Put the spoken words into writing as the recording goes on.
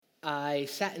I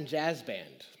sat in jazz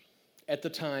band at the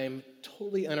time,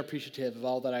 totally unappreciative of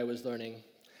all that I was learning.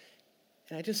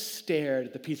 And I just stared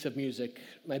at the piece of music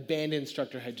my band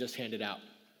instructor had just handed out.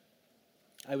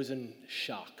 I was in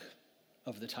shock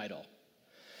of the title.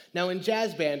 Now, in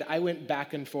jazz band, I went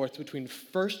back and forth between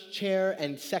first chair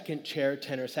and second chair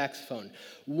tenor saxophone.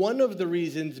 One of the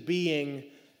reasons being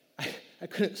I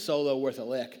couldn't solo worth a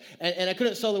lick. And I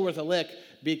couldn't solo worth a lick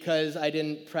because I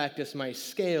didn't practice my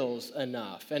scales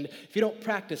enough. And if you don't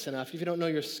practice enough, if you don't know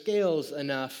your scales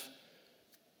enough,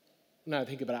 now I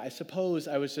think about it, I suppose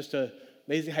I was just a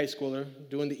lazy high schooler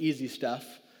doing the easy stuff,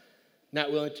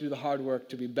 not willing to do the hard work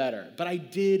to be better. But I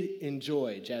did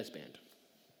enjoy jazz band.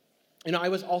 You know, I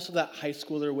was also that high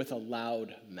schooler with a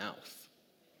loud mouth.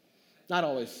 Not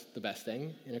always the best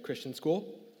thing in a Christian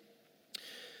school.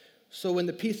 So when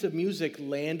the piece of music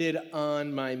landed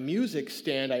on my music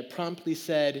stand, I promptly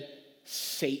said,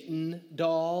 "Satan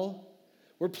doll."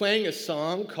 We're playing a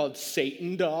song called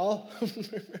Satan Doll.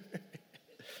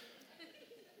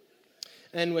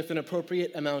 And with an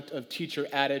appropriate amount of teacher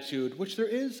attitude, which there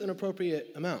is an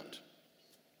appropriate amount,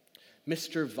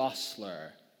 Mr.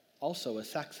 Vossler, also a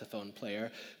saxophone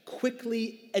player,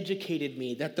 quickly educated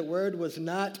me that the word was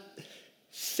not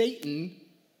Satan,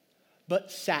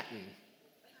 but satin.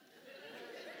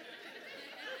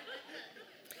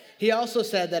 He also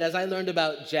said that as I learned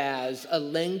about jazz, a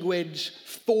language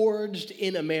forged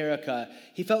in America,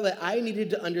 he felt that I needed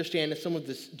to understand some of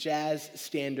the jazz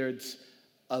standards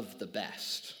of the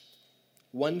best.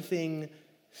 One thing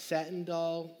Satin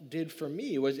Doll did for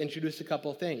me was introduce a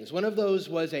couple things. One of those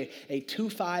was a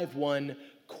 2-5-1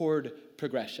 chord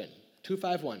progression.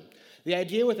 2-5-1. The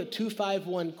idea with a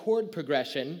 2-5-1 chord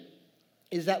progression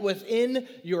is that within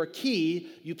your key,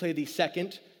 you play the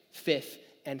second, fifth,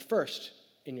 and first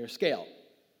in your scale.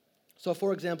 So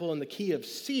for example, in the key of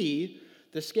C,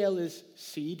 the scale is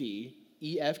C, D,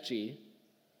 E, F, G,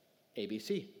 A, B,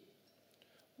 C.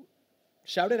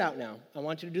 Shout it out now. I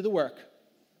want you to do the work.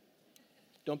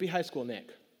 Don't be high school,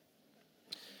 Nick.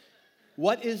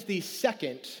 What is the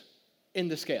second in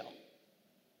the scale?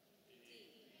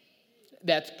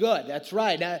 That's good. That's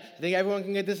right. Now, I think everyone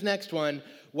can get this next one.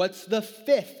 What's the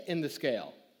fifth in the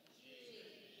scale?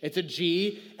 It's a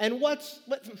G. And what's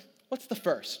the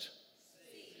first?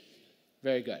 C.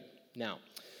 Very good. Now,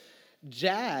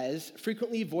 jazz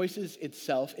frequently voices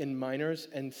itself in minors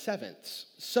and sevenths.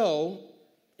 So,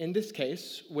 in this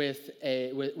case, with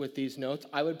these notes,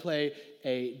 I would play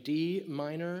a D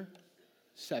minor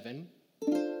 7,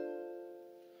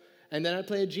 and then I'd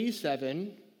play a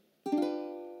G7,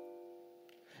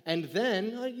 and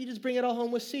then you just bring it all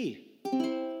home with C.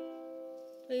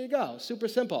 There you go, super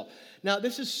simple. Now,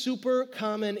 this is super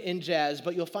common in jazz,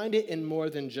 but you'll find it in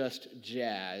more than just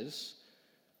jazz.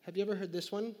 Have you ever heard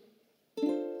this one?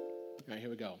 All right, here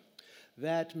we go.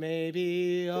 That may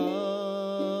be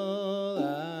all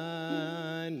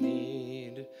I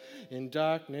need. In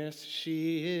darkness,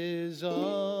 she is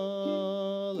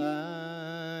all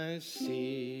I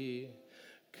see.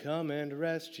 Come and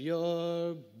rest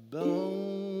your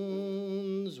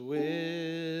bones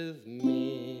with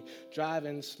me.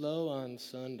 Driving slow on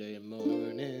Sunday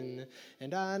morning,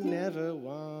 and I never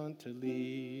want to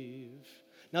leave.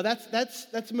 Now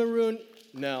that's Maroon.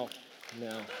 No.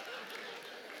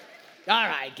 All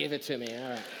right, give it to me.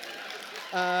 All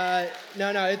right.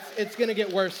 No, it's going to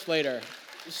get worse later.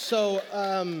 So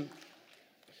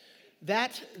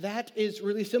that is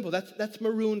really simple. That's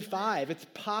Maroon 5. It's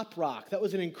pop rock. That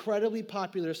was an incredibly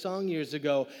popular song years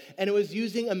ago, and it was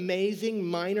using amazing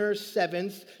minor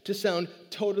sevenths to sound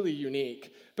totally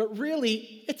unique. But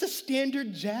really, it's a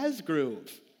standard jazz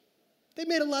groove. They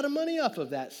made a lot of money off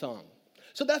of that song.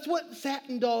 So that's what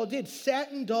Satin Doll did.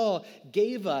 Satin Doll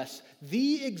gave us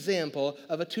the example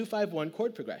of a 2-5-1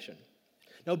 chord progression.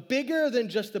 Now, bigger than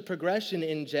just the progression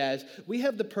in jazz, we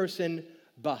have the person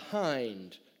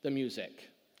behind the music.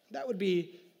 That would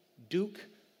be Duke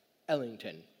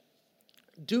Ellington.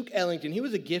 Duke Ellington, he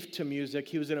was a gift to music.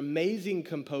 He was an amazing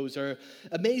composer,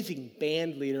 amazing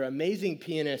band leader, amazing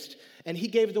pianist, and he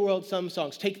gave the world some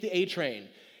songs. Take the A Train.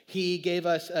 He gave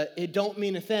us It Don't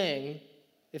Mean a Thing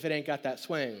If It Ain't Got That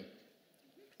Swing.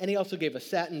 And he also gave us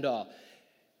Satin Doll.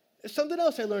 Something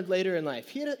else I learned later in life,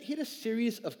 he had a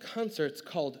series of concerts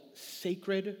called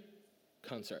sacred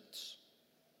concerts.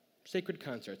 Sacred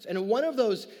concerts. And in one of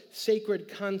those sacred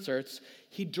concerts,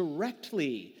 he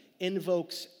directly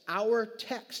invokes our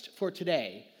text for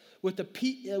today with a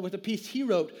piece he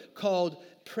wrote called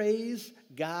Praise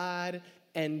God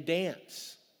and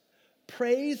Dance.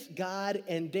 Praise God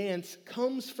and Dance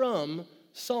comes from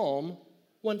Psalm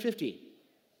 150.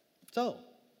 So,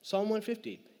 Psalm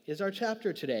 150. is our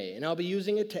chapter today, and I'll be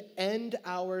using it to end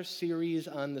our series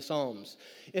on the Psalms.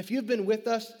 If you've been with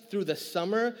us through the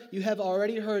summer, you have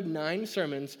already heard 9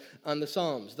 sermons on the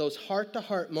Psalms, those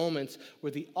heart-to-heart moments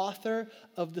where the author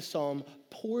of the psalm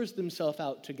pours themselves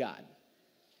out to God.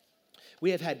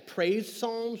 We have had praise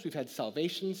psalms, we've had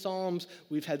salvation psalms,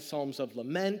 we've had psalms of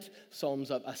lament,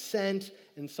 psalms of ascent,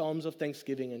 and psalms of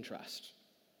thanksgiving and trust.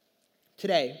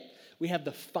 Today, we have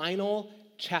the final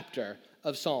chapter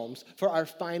of Psalms for our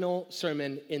final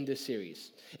sermon in this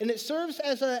series. And it serves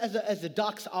as a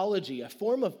doxology, a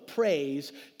form of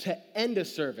praise to end a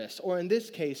service, or in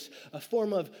this case, a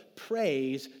form of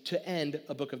praise to end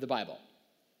a book of the Bible.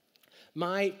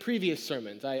 My previous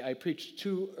sermons, I preached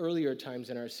 2 earlier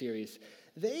times in our series,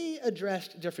 they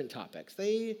addressed different topics.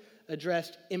 They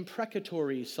addressed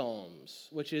imprecatory psalms,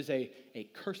 which is a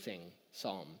cursing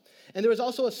psalm. And there was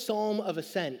also a psalm of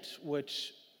ascent,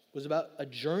 which was about a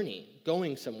journey,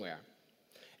 going somewhere.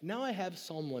 Now I have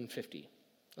Psalm 150,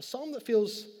 a psalm that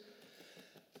feels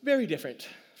very different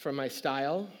from my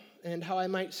style and how I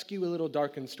might skew a little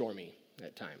dark and stormy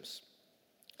at times.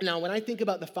 Now, when I think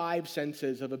about the 5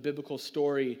 senses of a biblical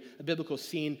story, a biblical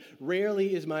scene,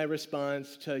 rarely is my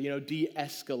response to,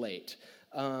 de-escalate.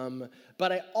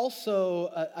 But I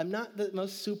also, I'm not the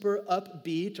most super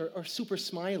upbeat or super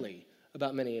smiley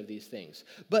about many of these things.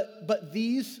 But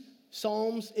these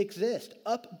psalms exist.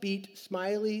 Upbeat,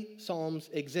 smiley psalms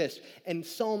exist. And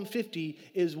Psalm 50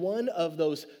 is one of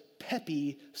those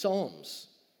peppy psalms.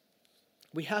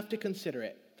 We have to consider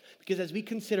it, because as we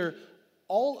consider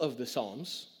all of the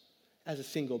psalms as a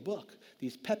single book,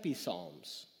 these peppy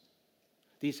psalms,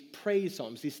 these praise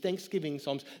psalms, these thanksgiving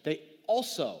psalms, they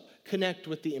also connect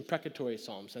with the imprecatory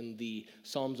psalms and the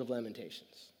psalms of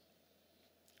lamentations.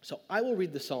 So I will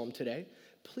read the psalm today.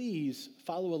 Please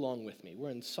follow along with me.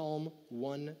 We're in Psalm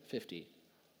 150.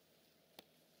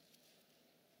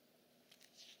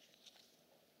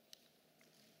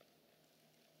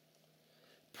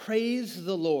 Praise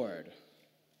the Lord.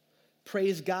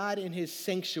 Praise God in his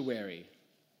sanctuary.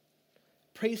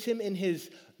 Praise him in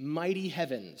his mighty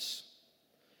heavens.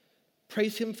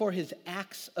 Praise him for his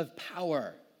acts of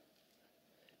power.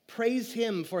 Praise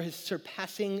him for his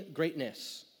surpassing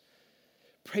greatness.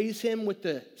 Praise him with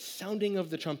the sounding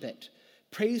of the trumpet.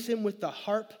 Praise him with the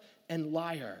harp and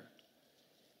lyre.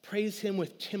 Praise him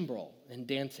with timbrel and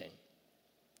dancing.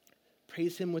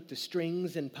 Praise him with the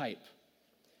strings and pipe.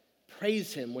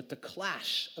 Praise him with the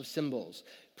clash of cymbals.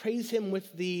 Praise him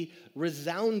with the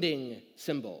resounding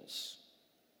cymbals.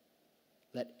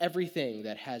 Let everything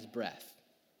that has breath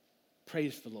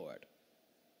praise the Lord.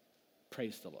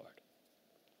 Praise the Lord.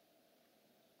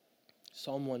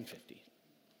 Psalm 150.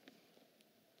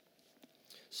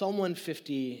 Psalm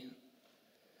 150,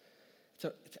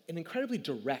 it's an incredibly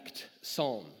direct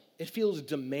psalm. It feels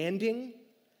demanding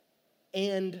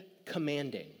and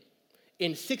commanding.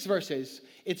 In 6 verses,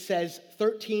 it says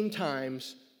 13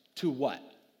 times to what?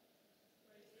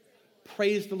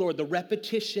 Praise the Lord. The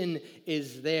repetition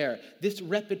is there. This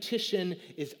repetition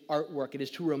is artwork. It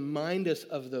is to remind us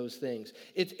of those things.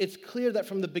 It's clear that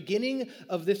from the beginning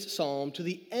of this psalm to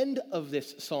the end of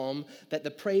this psalm, that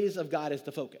the praise of God is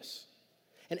the focus.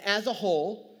 And as a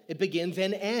whole, it begins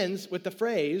and ends with the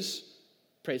phrase,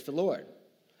 praise the Lord.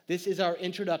 This is our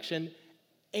introduction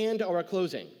and our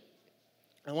closing.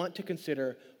 I want to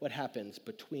consider what happens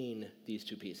between these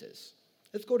 2 pieces.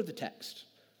 Let's go to the text.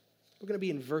 We're going to be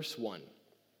in verse 1.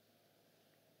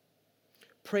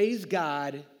 Praise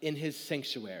God in his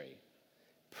sanctuary.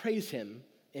 Praise him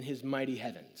in his mighty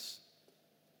heavens.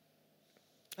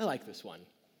 I like this one.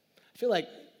 I feel like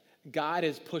God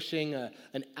is pushing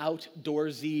an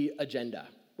outdoorsy agenda,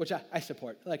 which I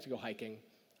support. I like to go hiking.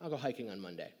 I'll go hiking on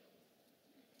Monday.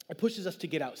 It pushes us to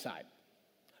get outside.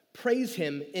 Praise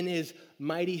him in his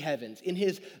mighty heavens. In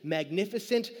his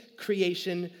magnificent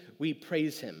creation, we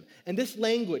praise him. And this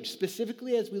language,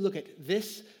 specifically as we look at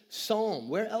this psalm,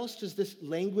 where else does this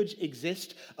language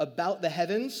exist about the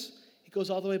heavens? It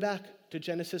goes all the way back to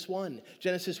Genesis 1.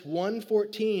 Genesis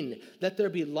 1:14, let there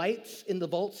be lights in the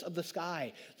vaults of the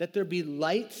sky. Let there be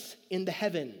lights in the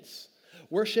heavens.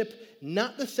 Worship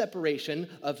not the separation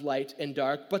of light and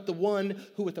dark, but the one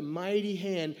who with a mighty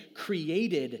hand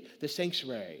created the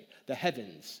sanctuary, the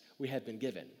heavens we have been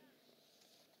given.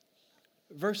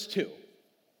 Verse 2.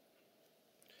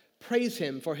 Praise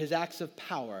him for his acts of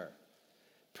power.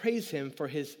 Praise him for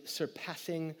his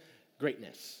surpassing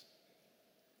greatness.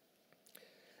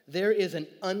 There is an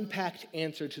unpacked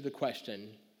answer to the question,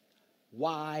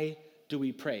 why do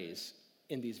we praise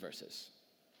in these verses?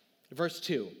 Verse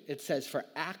 2, it says, for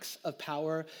acts of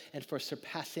power and for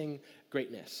surpassing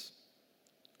greatness.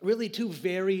 Really 2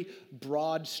 very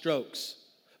broad strokes.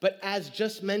 But as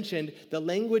just mentioned, the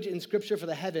language in Scripture for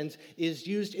the heavens is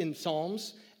used in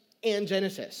Psalms and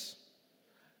Genesis.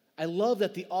 I love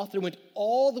that the author went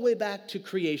all the way back to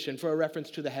creation for a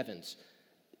reference to the heavens.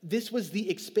 This was the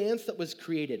expanse that was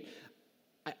created.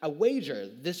 I wager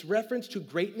this reference to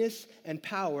greatness and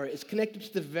power is connected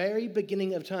to the very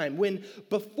beginning of time, when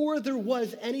before there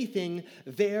was anything,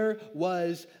 there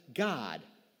was God.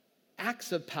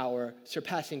 Acts of power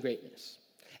surpassing greatness.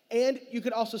 And you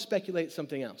could also speculate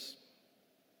something else.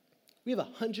 We have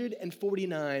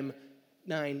 149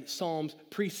 Psalms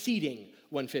preceding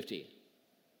 150.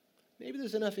 Maybe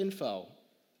there's enough info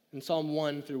in Psalm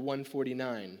 1 through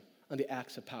 149 on the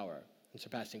acts of power and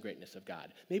surpassing greatness of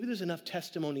God. Maybe there's enough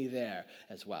testimony there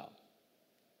as well.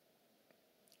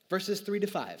 Verses 3 to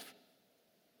 5.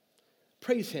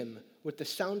 Praise him with the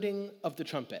sounding of the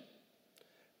trumpet.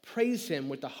 Praise him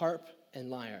with the harp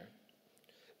and lyre.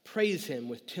 Praise him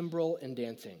with timbrel and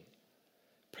dancing.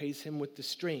 Praise him with the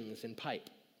strings and pipe.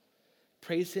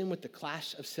 Praise him with the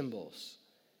clash of cymbals.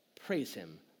 Praise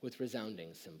him with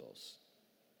resounding cymbals.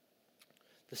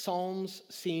 The Psalms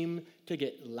seem to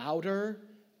get louder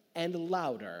and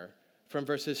louder from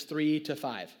verses 3 to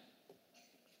 5.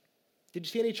 Did you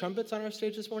see any trumpets on our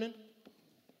stage this morning?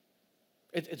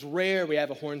 It's rare we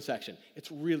have a horn section.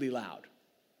 It's really loud.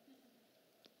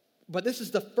 But this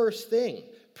is the first thing.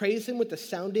 Praise him with the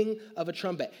sounding of a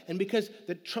trumpet. And because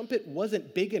the trumpet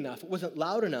wasn't big enough, it wasn't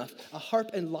loud enough, a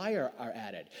harp and lyre are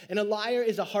added. And a lyre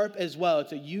is a harp as well.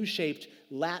 It's a U-shaped,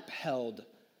 lap-held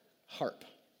harp.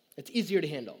 It's easier to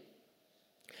handle.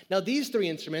 Now, these three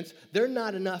instruments, they're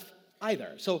not enough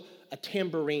either. So a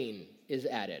tambourine is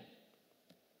added.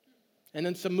 And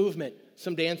then some movement,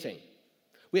 some dancing.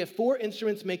 We have 4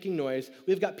 instruments making noise.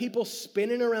 We've got people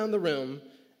spinning around the room,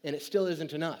 and it still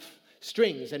isn't enough.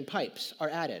 Strings and pipes are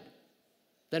added.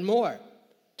 Then more,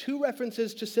 2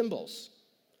 references to cymbals.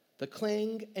 The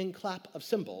clang and clap of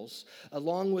cymbals,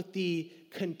 along with the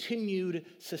continued,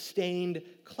 sustained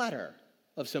clatter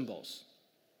of cymbals.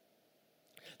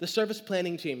 The service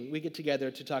planning team, we get together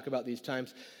to talk about these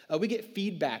times. We get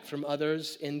feedback from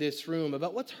others in this room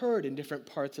about what's heard in different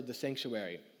parts of the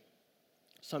sanctuary.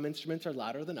 Some instruments are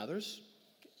louder than others,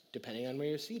 depending on where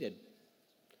you're seated.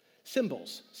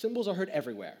 Cymbals are heard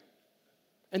everywhere.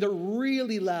 And they're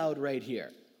really loud right here.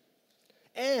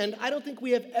 And I don't think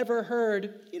we have ever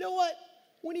heard, you know what?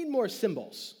 We need more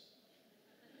cymbals.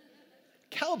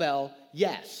 Cowbell,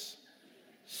 yes.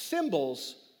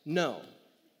 Cymbals, no.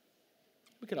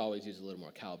 We could always use a little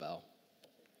more cowbell.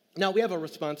 Now, we have a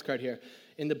response card here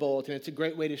in the bulletin. It's a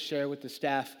great way to share with the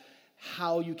staff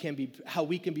how we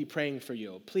can be praying for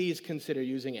you. Please consider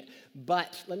using it.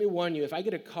 But let me warn you, if I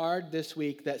get a card this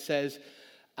week that says,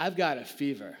 I've got a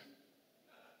fever,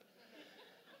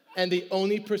 and the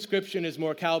only prescription is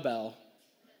more cowbell,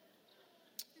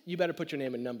 you better put your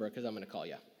name and number because I'm going to call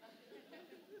you.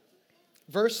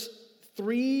 Verse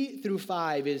 3 through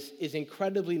 5 is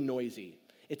incredibly noisy.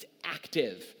 It's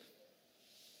active.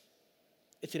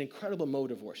 It's an incredible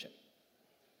mode of worship.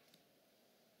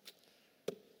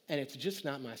 And it's just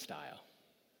not my style.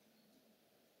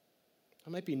 I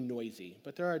might be noisy,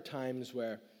 but there are times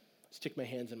where I stick my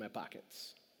hands in my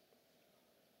pockets.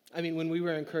 I mean, when we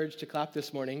were encouraged to clap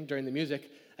this morning during the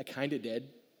music, I kind of did.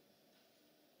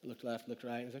 Looked left, looked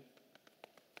right, and was like,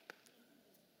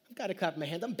 I've got to clap my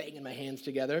hands. I'm banging my hands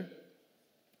together.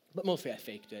 But mostly I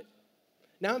faked it.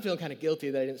 Now I'm feeling kind of guilty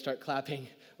that I didn't start clapping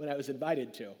when I was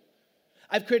invited to.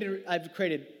 I've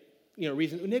created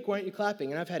reasons. Nick, why aren't you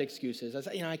clapping? And I've had excuses. I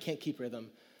said, I can't keep rhythm,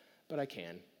 but I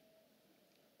can.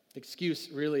 The excuse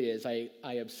really is I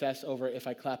obsess over if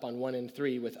I clap on 1 and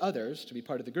 3 with others to be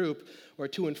part of the group, or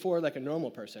 2 and 4 like a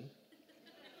normal person.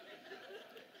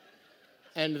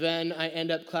 And then I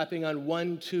end up clapping on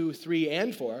 1, 2, 3,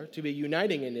 and 4 to be a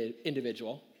uniting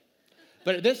individual.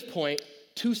 But at this point,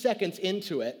 2 seconds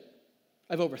into it,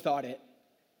 I've overthought it.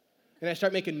 And I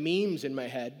start making memes in my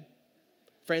head.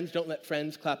 Friends don't let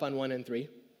friends clap on 1 and 3.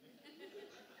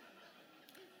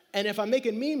 And if I'm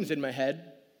making memes in my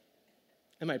head,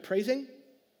 am I praising?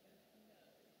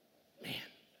 Man.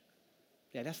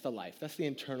 Yeah, that's the life. That's the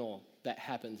internal that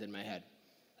happens in my head.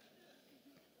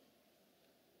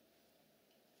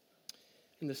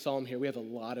 In the psalm here, we have a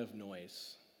lot of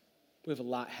noise. We have a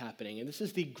lot happening. And this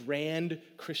is the grand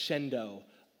crescendo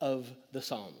of the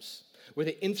Psalms, where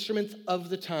the instruments of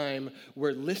the time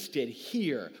were listed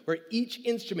here, where each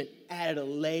instrument added a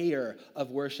layer of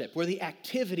worship, where the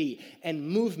activity and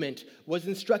movement was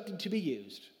instructed to be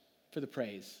used for the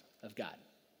praise of God.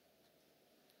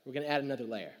 We're going to add another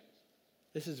layer.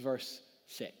 This is verse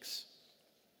 6.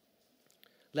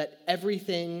 Let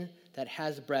everything that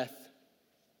has breath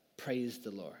praise the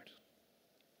Lord.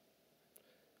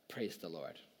 Praise the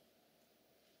Lord.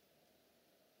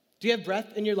 Do you have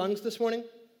breath in your lungs this morning?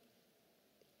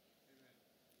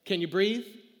 Can you breathe?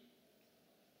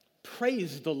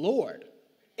 Praise the Lord.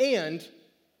 And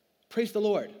praise the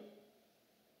Lord.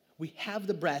 We have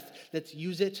the breath. Let's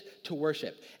use it to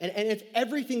worship. And it's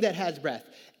everything that has breath.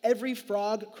 Every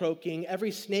frog croaking,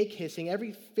 every snake hissing,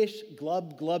 every fish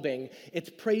glubbing, it's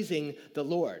praising the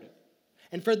Lord.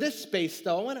 And for this space,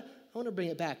 though, I want to bring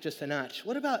it back just a notch.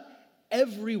 What about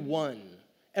everyone,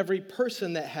 every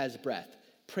person that has breath?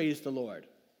 Praise the Lord.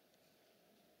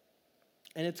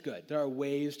 And it's good. There are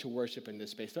ways to worship in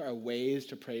this space. There are ways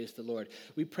to praise the Lord.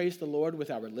 We praise the Lord with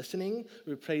our listening.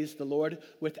 We praise the Lord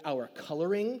with our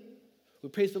coloring. We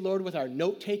praise the Lord with our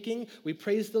note-taking. We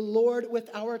praise the Lord with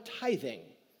our tithing.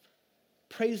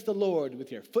 Praise the Lord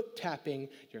with your foot tapping,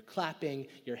 your clapping,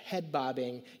 your head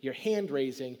bobbing, your hand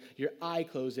raising, your eye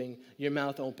closing, your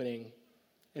mouth opening,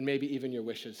 and maybe even your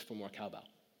wishes for more cowbell.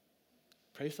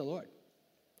 Praise the Lord.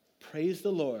 Praise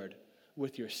the Lord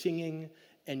with your singing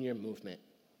and your movement.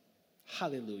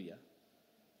 Hallelujah.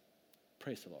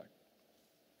 Praise the Lord.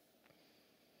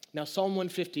 Now, Psalm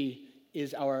 150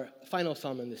 is our final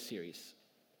psalm in this series.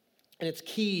 And it's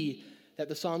key that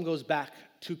the psalm goes back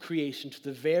to creation, to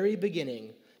the very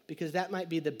beginning, because that might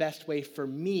be the best way for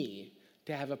me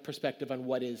to have a perspective on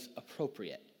what is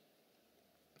appropriate.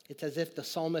 It's as if the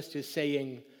psalmist is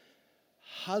saying,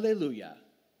 hallelujah,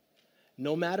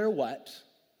 no matter what,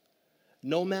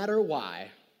 no matter why,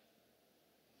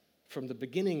 from the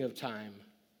beginning of time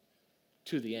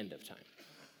to the end of time.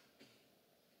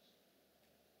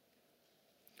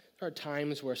 There are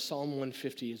times where Psalm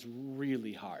 150 is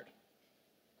really hard.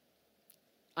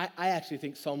 I actually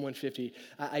think Psalm 150,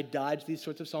 I dodge these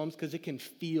sorts of psalms because it can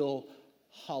feel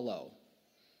hollow.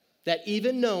 That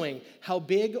even knowing how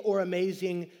big or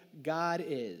amazing God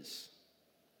is,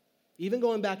 even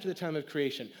going back to the time of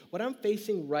creation, what I'm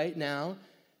facing right now,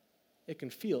 it can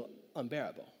feel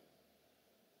unbearable.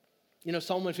 You know,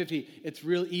 Psalm 150, it's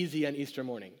real easy on Easter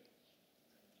morning.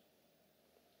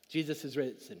 Jesus is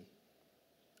risen.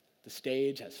 The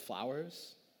stage has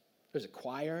flowers. There's a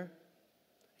choir.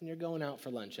 And you're going out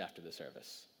for lunch after the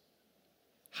service.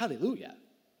 Hallelujah.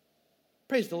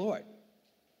 Praise the Lord.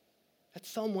 That's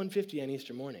Psalm 150 on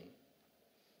Easter morning.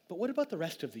 But what about the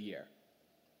rest of the year?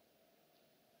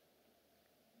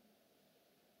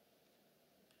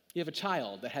 You have a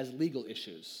child that has legal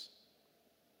issues.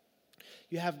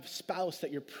 You have a spouse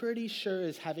that you're pretty sure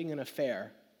is having an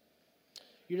affair.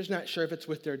 You're just not sure if it's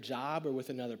with their job or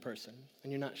with another person,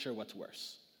 and you're not sure what's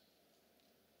worse.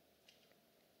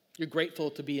 You're grateful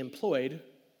to be employed,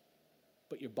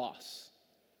 but your boss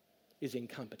is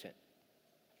incompetent.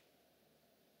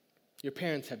 Your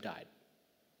parents have died,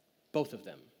 both of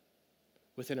them,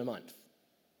 within a month.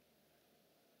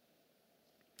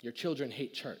 Your children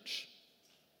hate church.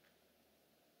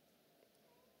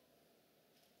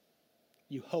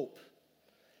 You hope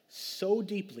so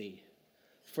deeply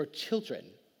for children,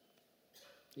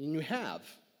 and you have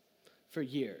for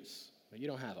years, but you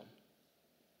don't have them.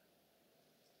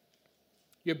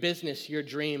 Your business, your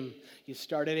dream, you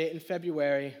started it in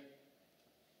February.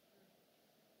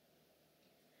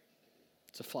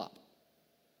 It's a flop.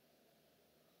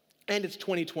 And it's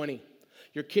 2020.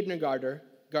 Your kindergartner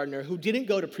who didn't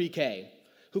go to pre-K,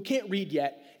 who can't read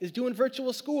yet, is doing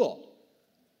virtual school.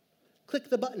 Click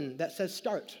the button that says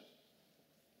start.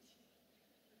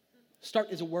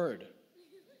 Start is a word.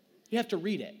 You have to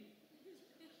read it.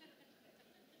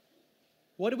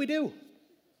 What do?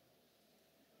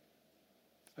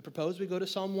 I propose we go to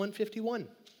Psalm 151.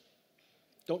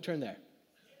 Don't turn there.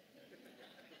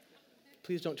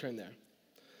 Please don't turn there.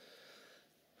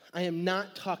 I am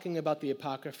not talking about the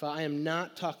Apocrypha. I am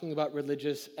not talking about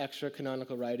religious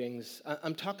extra-canonical writings.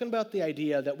 I'm talking about the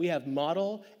idea that we have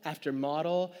model after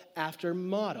model after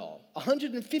model,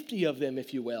 150 of them,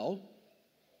 if you will,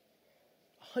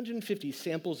 150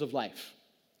 samples of life.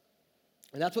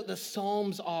 And that's what the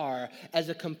Psalms are as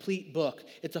a complete book.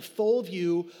 It's a full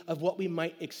view of what we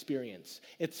might experience.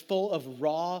 It's full of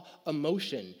raw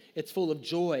emotion. It's full of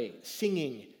joy,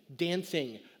 singing,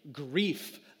 dancing,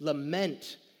 grief,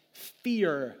 lament,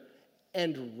 fear,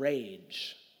 and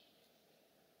rage.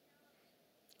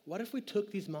 What if we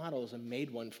took these models and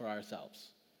made one for ourselves?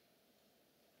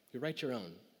 You write your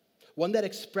own. One that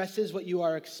expresses what you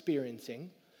are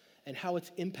experiencing and how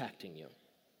it's impacting you.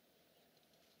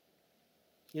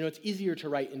 You know, it's easier to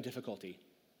write in difficulty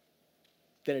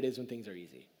than it is when things are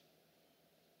easy.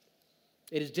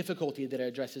 It is difficulty that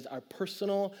addresses our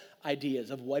personal ideas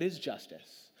of what is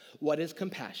justice, what is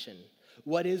compassion,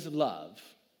 what is love,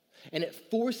 and it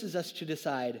forces us to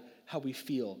decide how we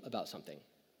feel about something.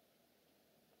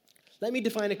 Let me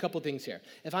define a couple things here.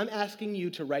 If I'm asking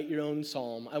you to write your own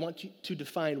psalm, I want you to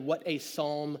define what a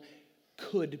psalm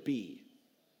could be.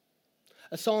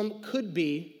 A psalm could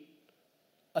be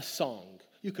a song.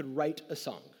 You could write a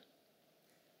song.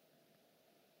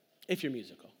 If you're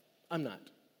musical. I'm not.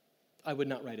 I would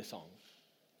not write a song.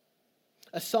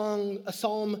 A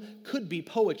psalm could be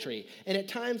poetry. And at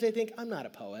times I think, I'm not a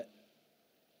poet.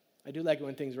 I do like it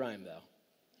when things rhyme, though.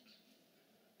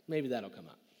 Maybe that'll come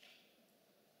up.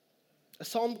 A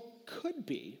psalm could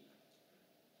be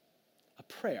a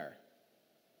prayer,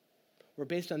 where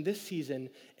based on this season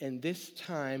and this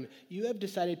time, you have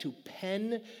decided to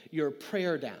pen your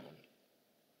prayer down,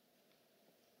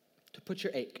 to put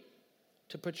your ache,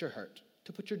 to put your hurt,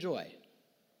 to put your joy.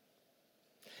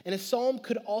 And a psalm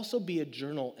could also be a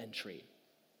journal entry.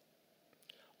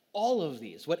 All of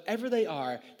these, whatever they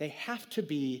are, they have to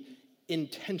be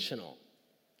intentional.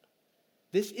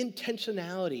 This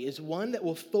intentionality is one that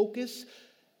will focus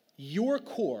your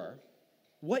core,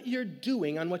 what you're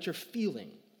doing, on what you're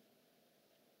feeling.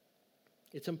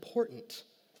 It's important.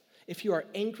 If you are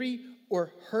angry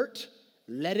or hurt,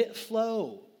 let it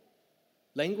flow.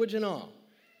 Language and all.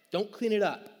 Don't clean it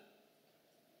up.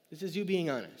 This is you being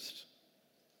honest.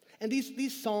 And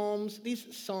these psalms,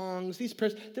 these songs, these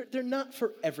prayers, they're not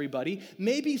for everybody.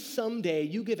 Maybe someday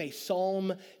you give a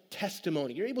psalm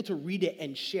testimony. You're able to read it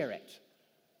and share it.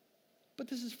 But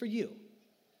this is for you.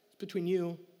 It's between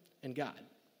you and God.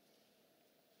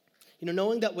 You know,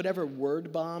 knowing that whatever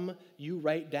word bomb you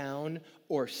write down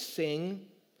or sing,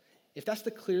 if that's the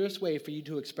clearest way for you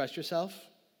to express yourself,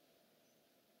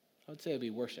 I would say it would be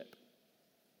worship.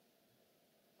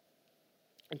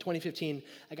 In 2015,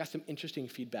 I got some interesting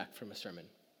feedback from a sermon.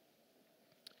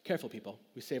 Careful, people.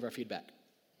 We save our feedback.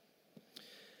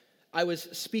 I was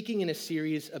speaking in a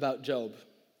series about Job,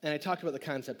 and I talked about the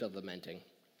concept of lamenting.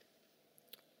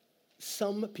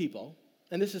 Some people,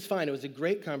 and this is fine, it was a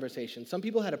great conversation, some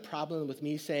people had a problem with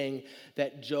me saying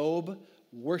that Job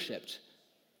worshiped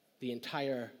the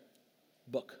entire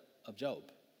book of Job.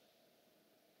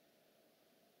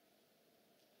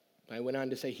 I went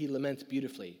on to say he laments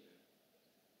beautifully.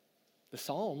 The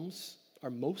Psalms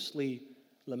are mostly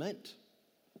lament.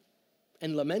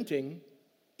 And lamenting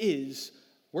is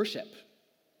worship.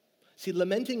 See,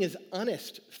 lamenting is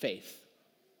honest faith.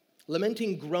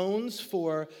 Lamenting groans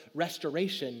for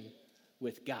restoration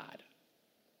with God.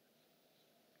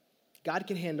 God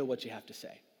can handle what you have to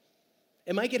say.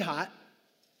 It might get hot,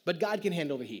 but God can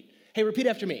handle the heat. Hey, repeat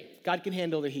after me. God can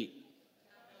handle the heat.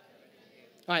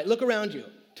 All right, look around you.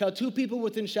 Tell two people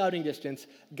within shouting distance,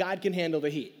 God can handle the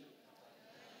heat.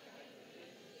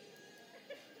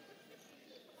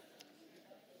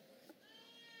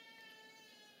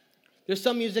 There's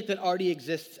some music that already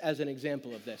exists as an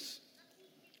example of this.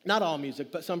 Not all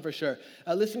music, but some for sure.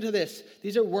 Listen to this.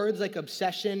 These are words like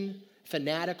obsession,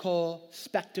 fanatical,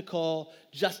 spectacle,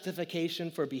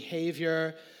 justification for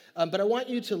behavior. But I want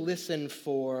you to listen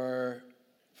for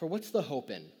what's the hope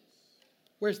in?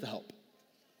 Where's the hope?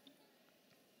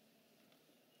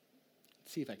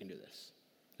 Let's see if I can do this.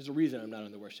 There's a reason I'm not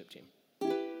on the worship team.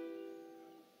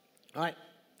 All right,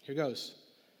 here goes.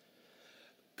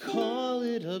 Call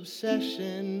it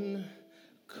obsession,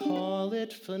 call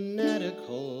it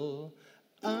fanatical.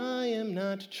 I am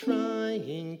not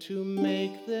trying to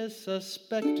make this a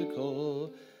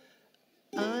spectacle.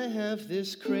 I have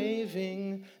this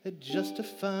craving that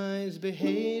justifies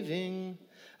behaving.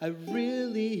 I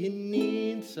really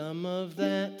need some of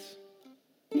that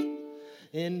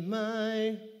in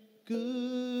my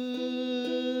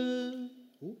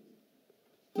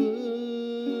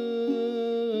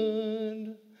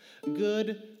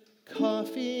good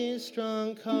coffee,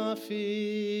 strong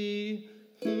coffee.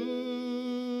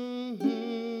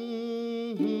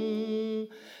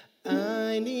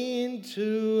 I need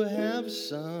to have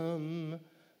some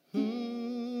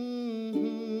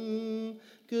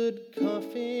good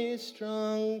coffee,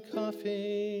 strong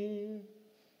coffee.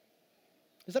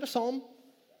 Is that a psalm?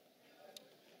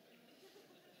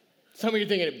 Some of you are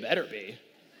thinking it better be.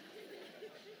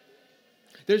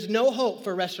 There's no hope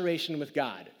for restoration with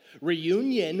God.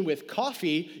 Reunion with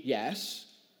coffee, yes.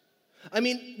 I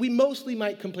mean, we mostly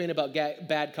might complain about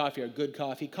bad coffee or good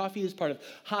coffee. Coffee is part of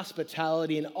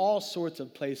hospitality in all sorts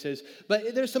of places,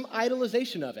 but there's some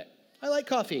idolization of it. I like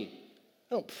coffee.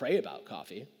 I don't pray about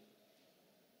coffee.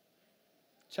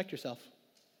 Check yourself.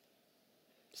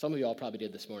 Some of you all probably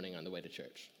did this morning on the way to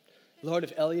church. Lord,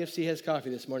 if LEFC has coffee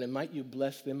this morning, might you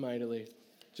bless them mightily.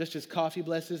 Just as coffee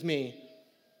blesses me,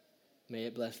 may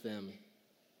it bless them.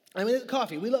 I mean,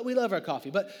 coffee, we love our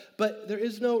coffee, but there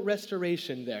is no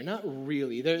restoration there, not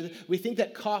really. We think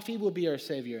that coffee will be our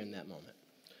savior in that moment.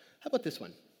 How about this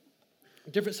one?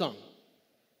 Different song.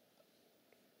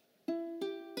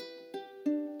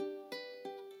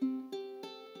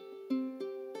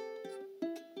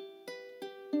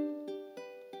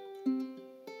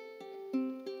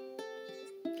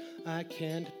 I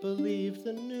can't believe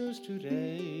the news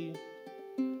today.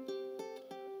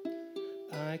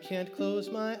 I can't close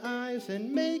my eyes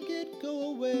and make it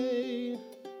go away.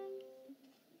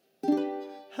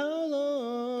 How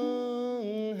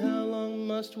long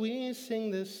must we sing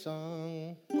this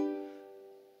song?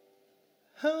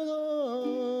 How long?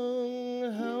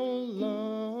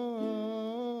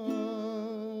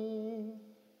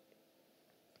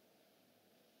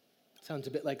 Sounds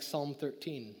a bit like Psalm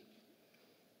 13.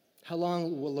 How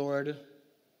long, Lord,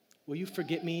 will you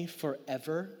forget me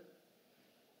forever?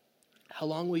 How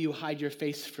long will you hide your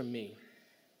face from me?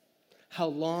 How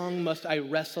long must I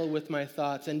wrestle with my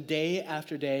thoughts and day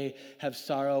after day have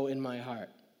sorrow in my heart?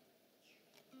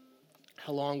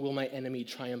 How long will my enemy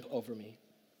triumph over me?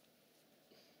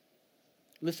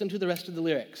 Listen to the rest of the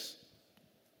lyrics.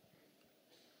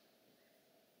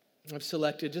 I've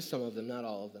selected just some of them, not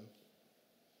all of them.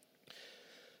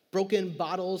 Broken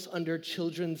bottles under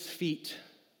children's feet,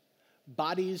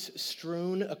 bodies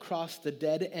strewn across the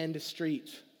dead-end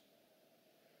street,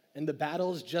 and the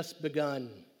battle's just begun.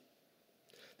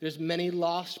 There's many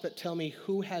lost, but tell me,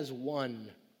 who has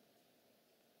won?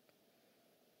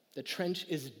 The trench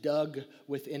is dug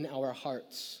within our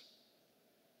hearts,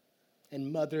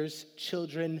 and mothers,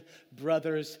 children,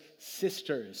 brothers,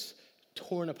 sisters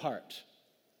torn apart.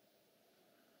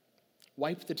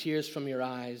 Wipe the tears from your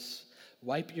eyes.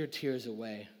 Wipe your tears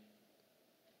away.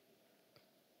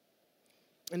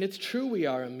 And it's true we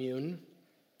are immune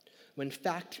when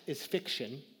fact is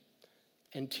fiction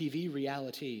and TV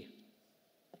reality.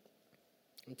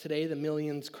 And today the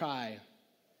millions cry.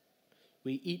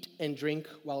 We eat and drink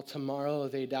while tomorrow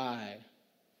they die.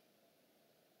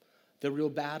 The real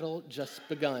battle just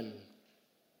begun.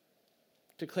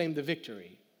 To claim the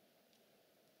victory,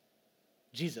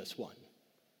 Jesus won.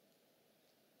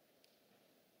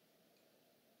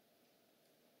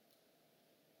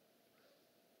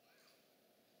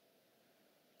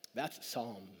 That's a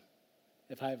psalm,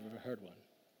 if I've ever heard one.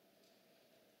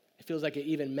 It feels like it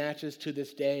even matches to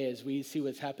this day as we see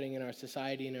what's happening in our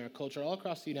society and our culture all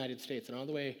across the United States and all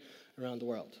the way around the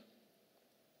world.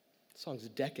 The song's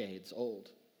decades old.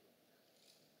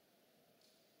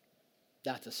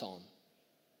 That's a psalm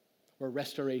where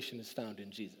restoration is found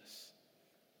in Jesus.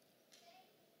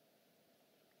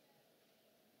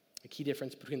 The key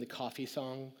difference between the Coffee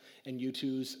song and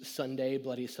U2's Sunday,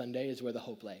 Bloody Sunday is where the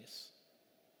hope lays.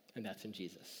 And that's in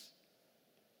Jesus.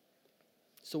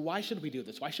 So why should we do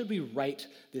this? Why should we write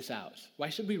this out? Why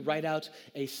should we write out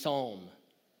a psalm?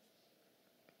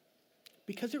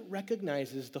 Because it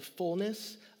recognizes the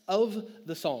fullness of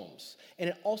the Psalms, and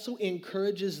it also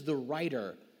encourages the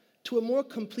writer to a more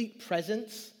complete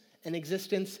presence and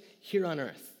existence here on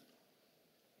earth.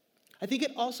 I think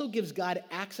it also gives God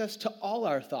access to all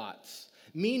our thoughts,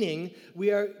 meaning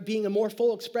we are being a more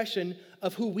full expression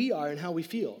of who we are and how we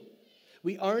feel.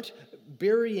 We aren't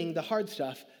burying the hard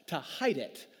stuff to hide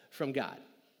it from God.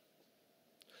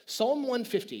 Psalm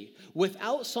 150,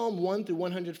 without Psalm 1 through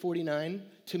 149,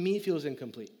 to me feels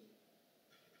incomplete.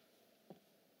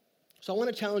 So I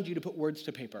want to challenge you to put words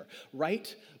to paper.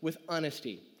 Write with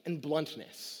honesty and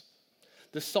bluntness.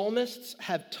 The psalmists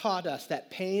have taught us that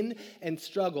pain and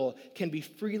struggle can be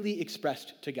freely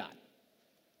expressed to God.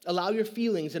 Allow your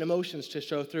feelings and emotions to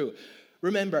show through.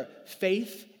 Remember,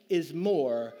 faith is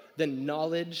more than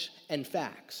knowledge and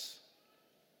facts.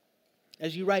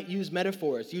 As you write, use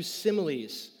metaphors, use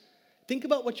similes. Think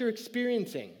about what you're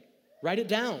experiencing. Write it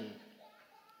down.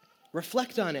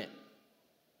 Reflect on it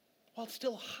while it's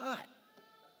still hot.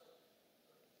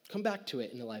 Come back to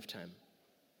it in a lifetime.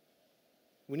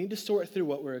 We need to sort through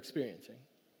what we're experiencing.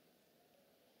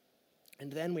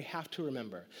 And then we have to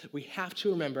remember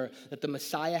that the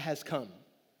Messiah has come,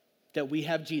 that we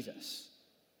have Jesus.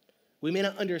 We may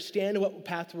not understand what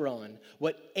path we're on,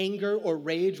 what anger or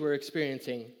rage we're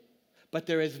experiencing, but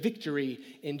there is victory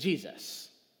in Jesus.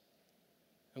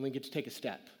 And we get to take a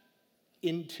step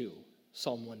into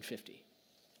Psalm 150.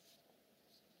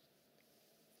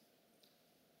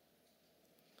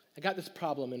 I got this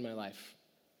problem in my life.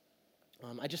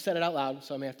 I just said it out loud,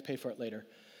 so I may have to pay for it later.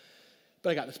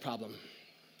 But I got this problem.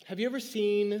 Have you ever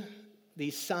seen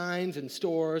these signs in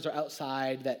stores or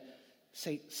outside that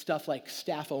say stuff like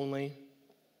staff only,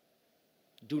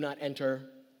 do not enter,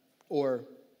 or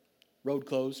road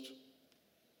closed?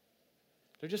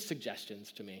 They're just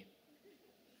suggestions to me.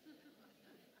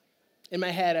 In my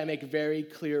head, I make very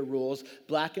clear rules,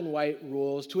 black and white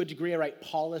rules. To a degree, I write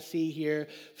policy here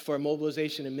for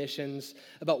mobilization and missions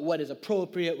about what is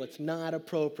appropriate, what's not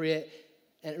appropriate.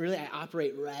 And really, I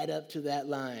operate right up to that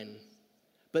line.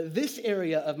 But this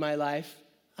area of my life,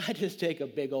 I just take a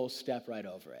big old step right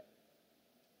over it.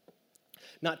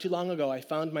 Not too long ago, I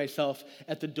found myself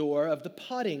at the door of the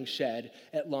potting shed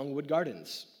at Longwood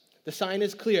Gardens. The sign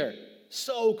is clear,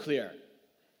 so clear.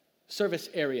 Service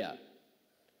area.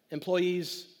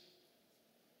 Employees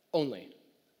only.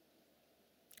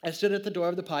 I stood at the door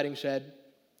of the potting shed.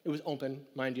 It was open,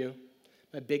 mind you.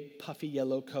 My big puffy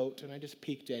yellow coat, and I just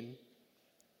peeked in.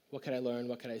 What could I learn?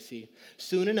 What could I see?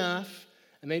 Soon enough,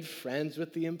 I made friends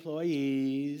with the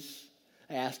employees.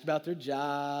 I asked about their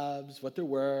jobs, what their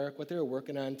work, what they were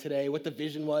working on today, what the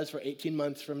vision was for 18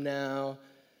 months from now.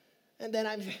 And then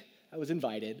I was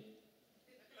invited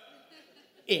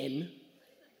in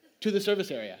to the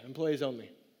service area, employees only.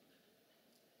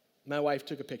 My wife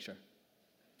took a picture,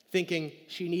 thinking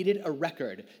she needed a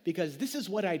record because this is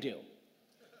what I do.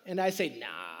 And I say,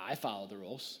 nah, I follow the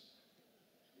rules.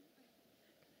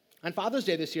 On Father's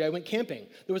Day this year, I went camping.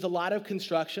 There was a lot of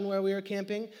construction where we were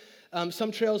camping.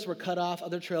 Some trails were cut off,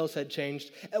 other trails had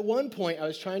changed. At one point, I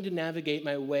was trying to navigate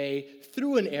my way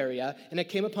through an area, and I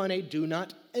came upon a do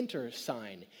not enter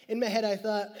sign. In my head, I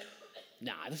thought,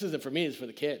 nah, this isn't for me, it's for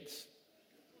the kids.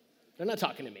 They're not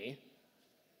talking to me.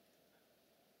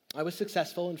 I was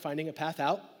successful in finding a path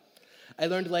out. I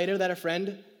learned later that a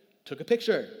friend took a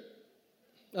picture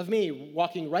of me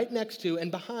walking right next to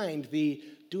and behind the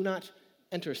do not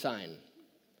enter sign.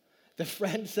 The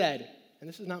friend said, and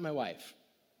this is not my wife,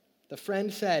 the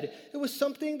friend said it was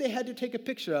something they had to take a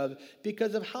picture of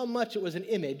because of how much it was an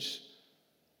image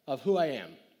of who I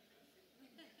am.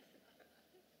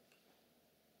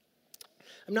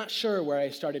 I'm not sure where I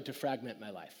started to fragment my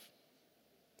life,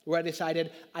 where I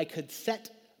decided I could set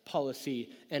policy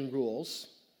and rules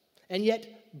and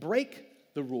yet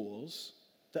break the rules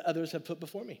that others have put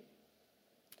before me.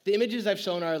 The images I've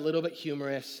shown are a little bit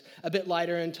humorous, a bit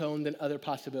lighter in tone than other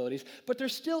possibilities, but there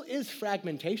still is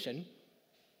fragmentation.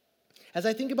 As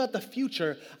I think about the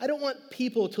future, I don't want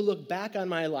people to look back on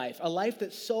my life, a life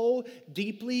that so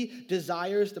deeply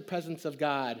desires the presence of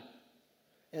God,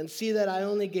 and see that I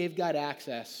only gave God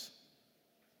access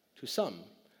to some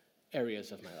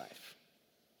areas of my life.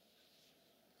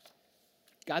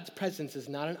 God's presence is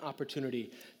not an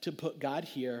opportunity to put God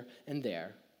here and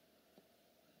there.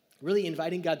 Really,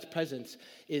 inviting God's presence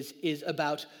is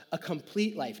about a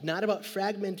complete life, not about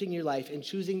fragmenting your life and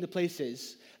choosing the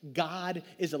places God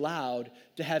is allowed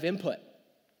to have input.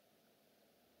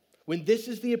 When this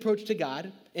is the approach to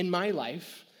God in my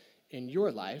life, in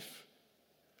your life,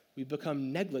 we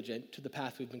become negligent to the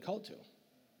path we've been called to.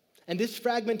 And this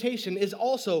fragmentation is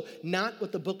also not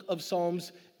what the book of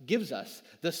Psalms gives us.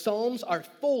 The Psalms are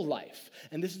full life,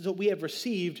 and this is what we have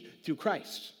received through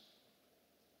Christ.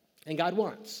 And God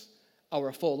wants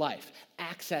our full life,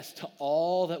 access to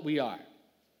all that we are.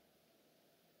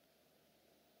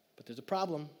 But there's a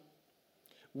problem.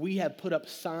 We have put up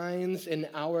signs in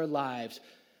our lives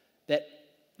that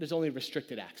there's only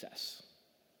restricted access.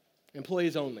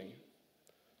 Employees only,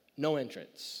 no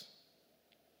entrance,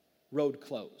 road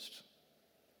closed.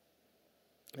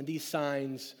 And these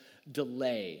signs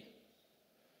delay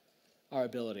our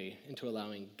ability into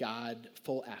allowing God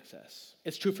full access.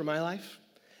 It's true for my life,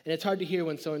 and it's hard to hear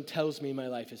when someone tells me my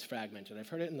life is fragmented. I've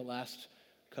heard it in the last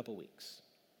couple weeks.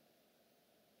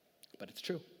 But it's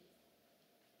true.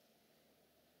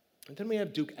 And then we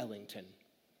have Duke Ellington.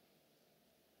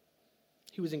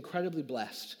 He was incredibly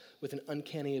blessed with an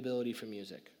uncanny ability for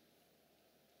music.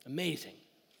 Amazing.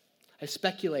 I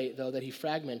speculate, though, that he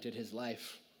fragmented his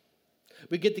life.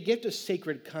 We get the gift of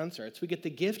sacred concerts. We get the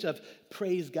gift of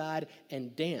praise God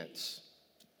and dance.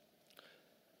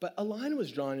 But a line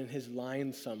was drawn in his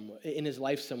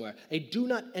life somewhere. A do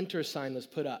not enter sign was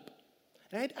put up.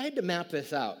 And I had to map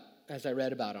this out as I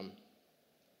read about him.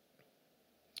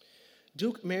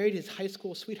 Duke married his high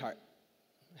school sweetheart,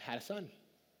 had a son.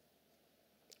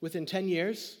 Within 10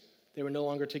 years, they were no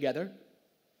longer together,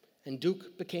 and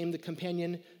Duke became the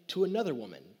companion to another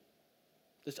woman.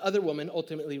 This other woman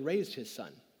ultimately raised his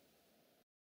son.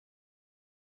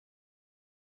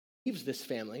 He leaves this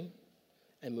family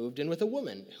and moved in with a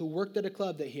woman who worked at a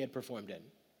club that he had performed in.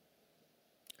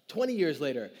 20 years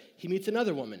later, he meets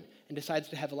another woman and decides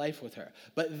to have a life with her.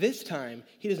 But this time,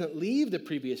 he doesn't leave the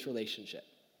previous relationship.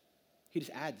 He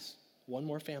just adds one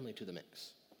more family to the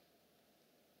mix.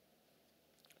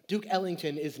 Duke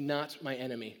Ellington is not my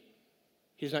enemy.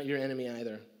 He's not your enemy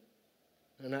either.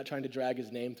 I'm not trying to drag his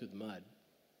name through the mud.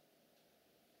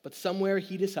 But somewhere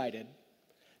he decided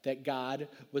that God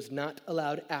was not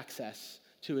allowed access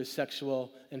to his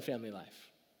sexual and family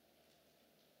life.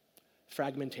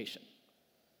 Fragmentation.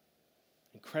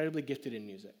 Incredibly gifted in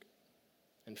music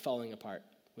and falling apart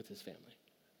with his family.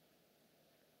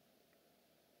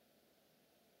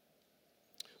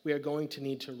 We are going to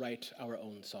need to write our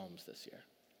own psalms this year.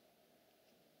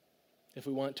 If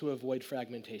we want to avoid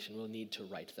fragmentation, we'll need to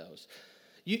write those.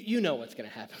 You know what's going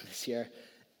to happen this year.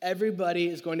 Everybody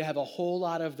is going to have a whole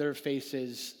lot of their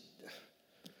faces.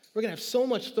 We're going to have so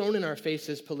much thrown in our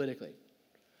faces politically.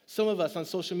 Some of us on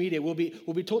social media will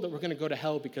be told that we're going to go to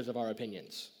hell because of our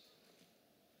opinions.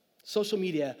 Social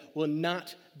media will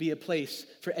not be a place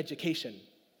for education.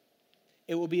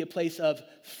 It will be a place of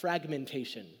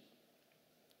fragmentation,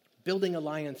 building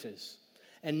alliances,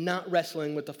 and not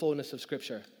wrestling with the fullness of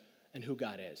Scripture and who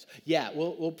God is. Yeah,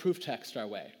 we'll proof text our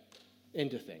way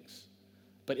into things.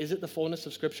 But is it the fullness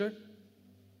of Scripture?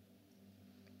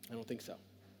 I don't think so.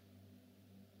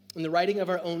 In the writing of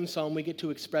our own psalm, we get to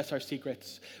express our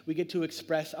secrets, we get to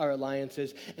express our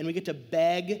alliances, and we get to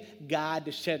beg God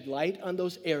to shed light on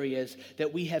those areas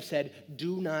that we have said,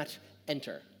 do not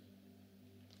enter.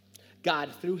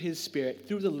 God, through his Spirit,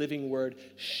 through the living word,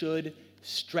 should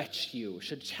stretch you,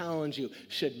 should challenge you,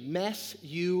 should mess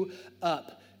you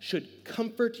up, should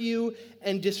comfort you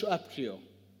and disrupt you,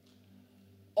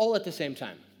 all at the same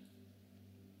time.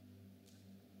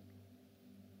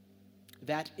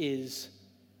 That is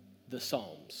the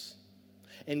Psalms.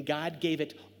 And God gave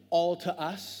it all to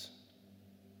us,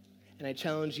 and I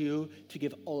challenge you to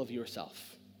give all of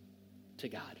yourself to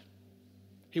God.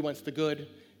 He wants the good,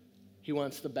 he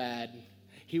wants the bad,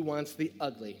 he wants the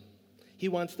ugly. He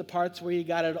wants the parts where you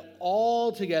got it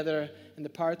all together and the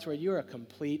parts where you're a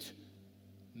complete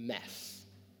mess.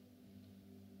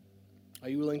 Are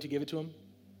you willing to give it to him?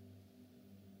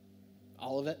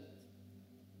 All of it?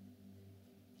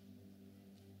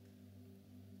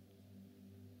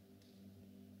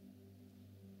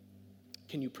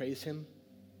 Can you praise him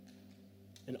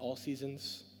in all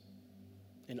seasons,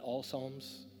 in all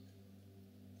psalms?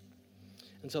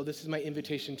 And so this is my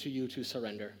invitation to you to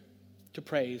surrender, to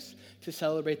praise, to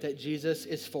celebrate that Jesus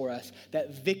is for us,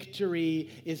 that victory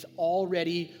is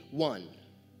already won.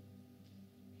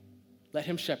 Let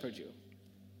him shepherd you.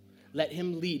 Let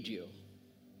him lead you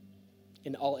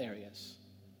in all areas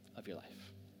of your life.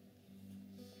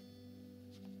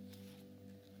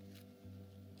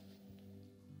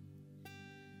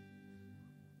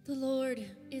 The Lord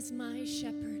is my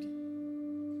shepherd.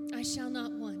 I shall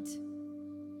not want.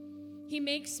 He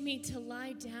makes me to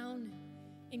lie down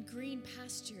in green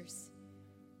pastures.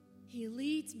 He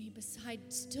leads me beside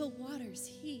still waters.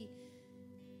 He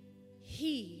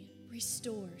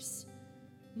restores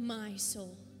my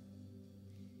soul.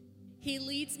 He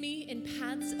leads me in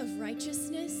paths of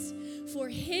righteousness for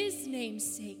his name's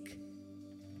sake.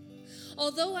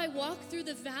 Although I walk through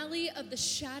the valley of the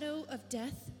shadow of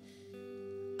death,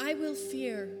 I will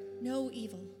fear no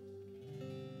evil,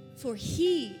 for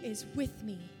he is with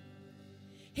me.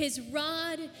 His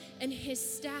rod and his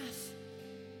staff,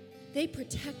 they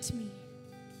protect me.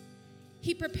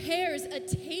 He prepares a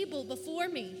table before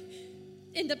me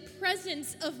in the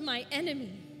presence of my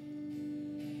enemy.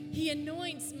 He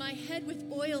anoints my head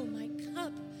with oil. My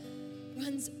cup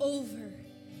runs over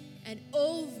and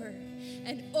over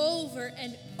and over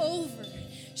and over.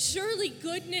 Surely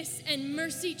goodness and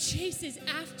mercy chases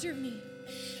after me,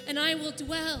 and I will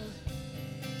dwell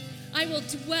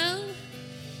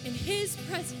in his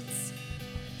presence,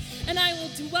 and I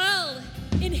will dwell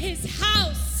in his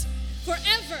house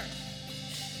forever,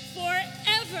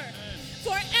 forever,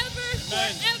 forever,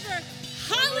 forever.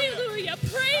 Hallelujah.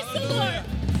 Praise the Lord.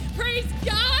 Praise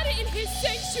God in his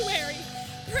sanctuary.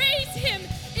 Praise him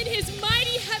in his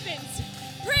mighty heavens.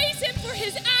 Praise him for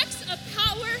his acts of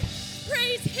power.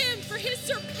 Praise him for his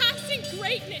surpassing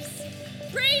greatness.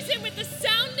 Praise him with the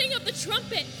sounding of the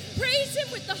trumpet. Praise him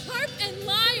with the harp and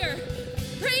lyre.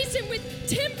 Praise him with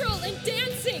timbrel and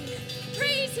dancing.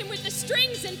 Praise him with the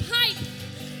strings and pipe.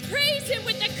 Praise him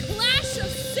with the clash of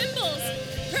cymbals.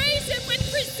 Praise him with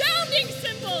resounding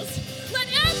cymbals. Let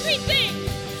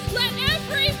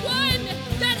everyone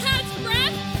that has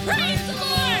breath praise the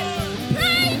Lord.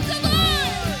 Praise the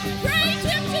Lord. Praise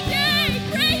him today.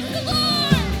 Praise the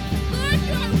Lord. Lord,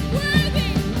 you are worthy.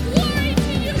 Glory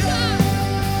to you, God.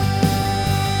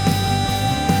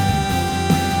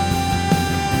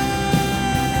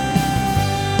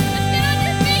 Let's get on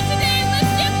your feet today and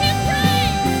let's give him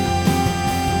praise.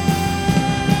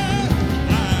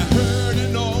 I heard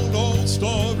an old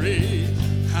story,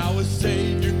 how a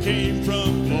Savior came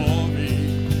from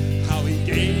glory, how he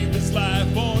gave his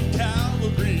life on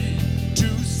Calvary to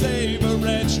save a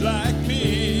wretch like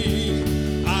me.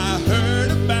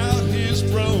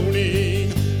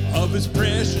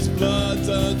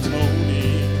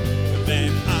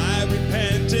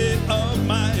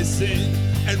 sin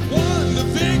and won the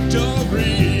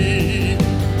victory.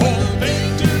 Oh,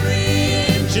 victory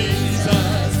in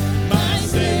Jesus, my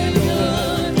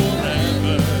Savior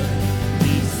forever.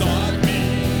 He sought me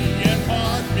and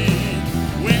bought me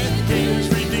with His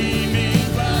redeeming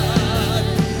blood.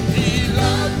 He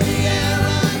loved me ere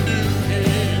I knew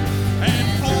Him, and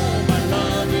all my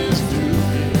love is through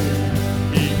Him.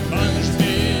 He plunged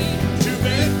me to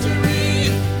victory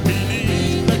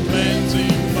beneath the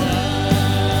cleansing flood.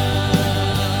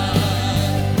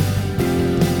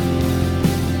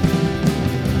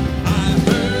 I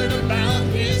heard about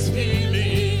His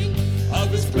healing,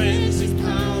 of His cleansing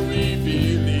power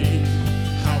revealing,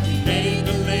 how He made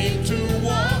the lame to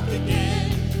walk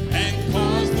again and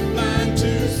caused the blind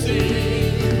to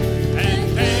see.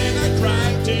 And then I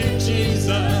cried to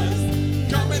Jesus,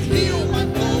 come and heal my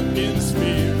broken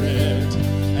spirit.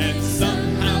 And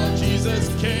somehow Jesus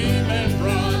came and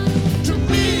brought to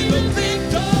me the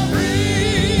victory.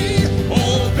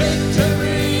 Oh,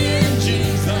 victory in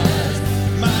Jesus,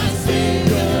 my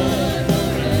Savior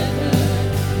forever.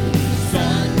 He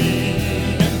sought me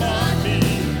and bought me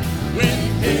with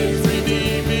His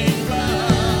redeeming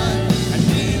blood. And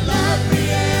He loved me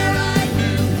ere I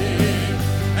knew Him,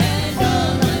 and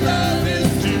all my love is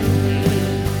to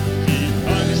Him. He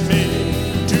punished me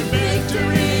to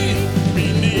victory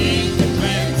beneath the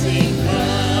cleansing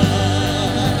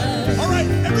blood. All right,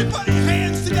 everybody,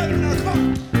 hands together now. Come on,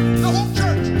 the whole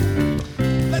church.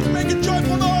 Let's make a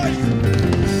joyful noise.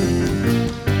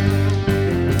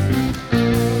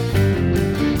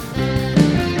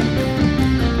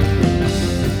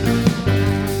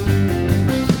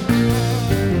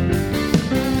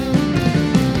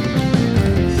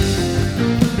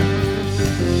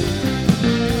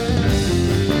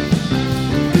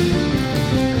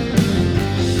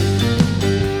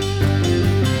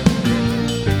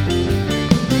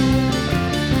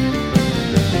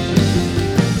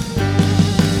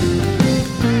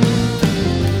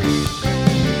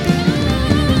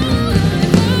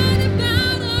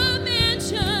 About a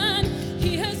mansion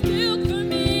He has built for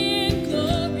me in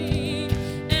glory,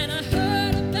 and I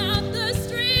heard about the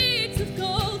streets of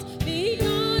gold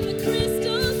beyond the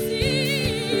crystal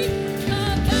sea,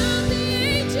 about the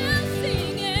angels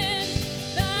singing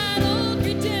that old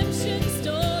redemption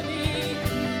story,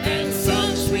 And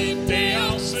some sweet day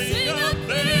I'll sing up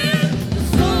there the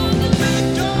song of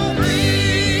victory.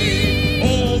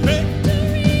 Oh,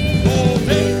 victory. Oh,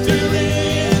 victory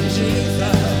in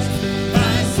Jesus,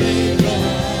 my Savior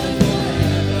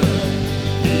forever.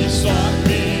 He sought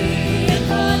me and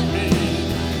bought me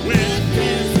with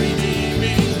His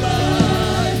redeeming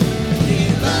blood. He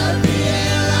loved me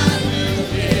ere I knew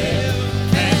Him,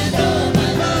 and all my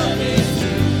love is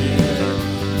to Him.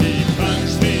 He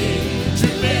plunged me to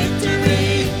victory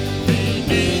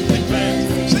beneath the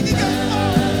cleansing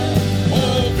blood.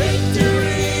 Oh,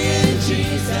 victory in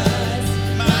Jesus,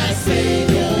 my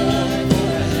Savior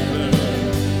forever.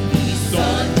 He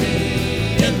sought me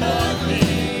and bought me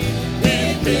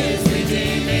with His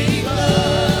redeeming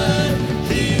blood.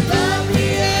 He loved me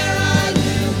ere I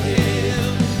knew Him,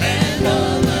 and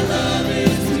all my love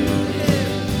is to Him.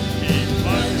 He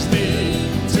plunged me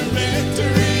to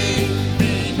victory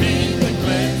beneath the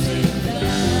cleansing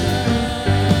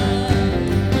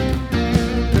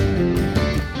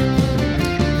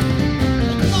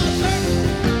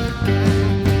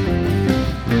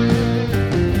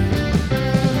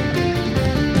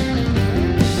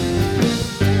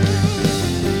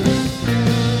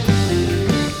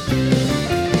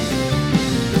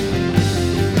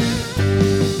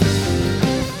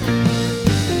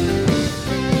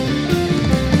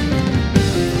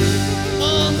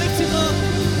Oh, lift Him up.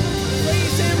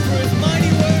 Praise Him for His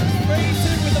mighty works. Praise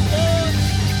Him with applause.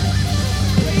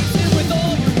 Praise Him with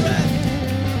all your breath.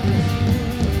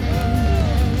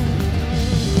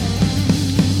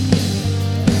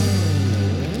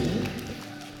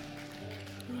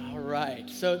 All right.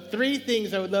 So 3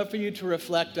 things I would love for you to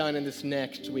reflect on in this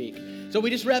next week. So we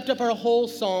just wrapped up our whole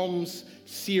Psalms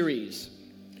series.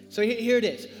 So here it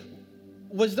is.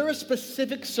 Was there a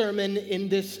specific sermon in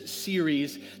this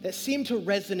series that seemed to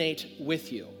resonate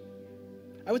with you?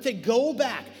 I would say go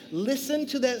back, listen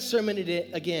to that sermon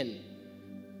again.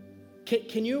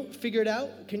 Can you figure it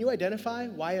out? Can you identify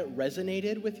why it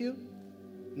resonated with you?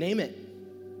 Name it.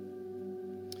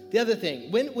 The other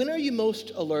thing, when are you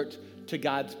most alert to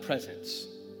God's presence?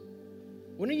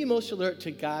 When are you most alert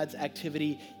to God's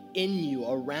activity in you,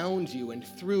 around you, and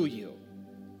through you?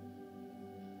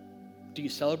 Do you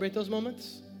celebrate those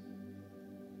moments?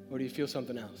 Or do you feel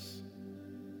something else?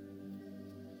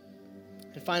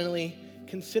 And finally,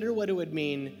 consider what it would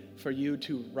mean for you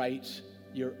to write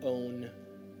your own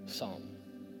psalm.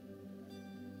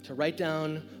 To write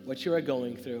down what you are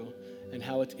going through and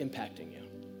how it's impacting you.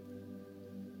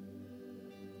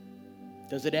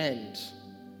 Does it end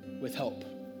with hope?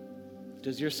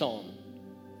 Does your psalm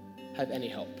have any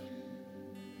hope?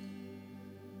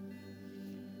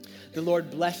 The Lord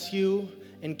bless you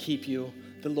and keep you.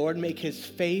 The Lord make his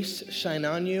face shine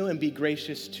on you and be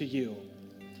gracious to you.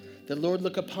 The Lord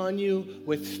look upon you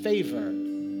with favor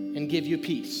and give you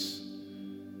peace.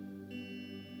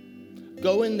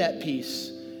 Go in that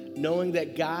peace, knowing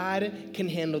that God can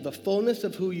handle the fullness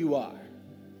of who you are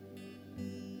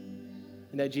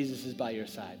and that Jesus is by your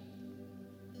side.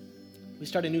 We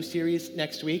start a new series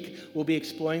next week. We'll be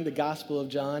exploring the Gospel of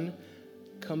John.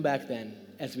 Come back then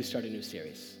as we start a new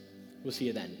series. We'll see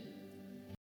you then.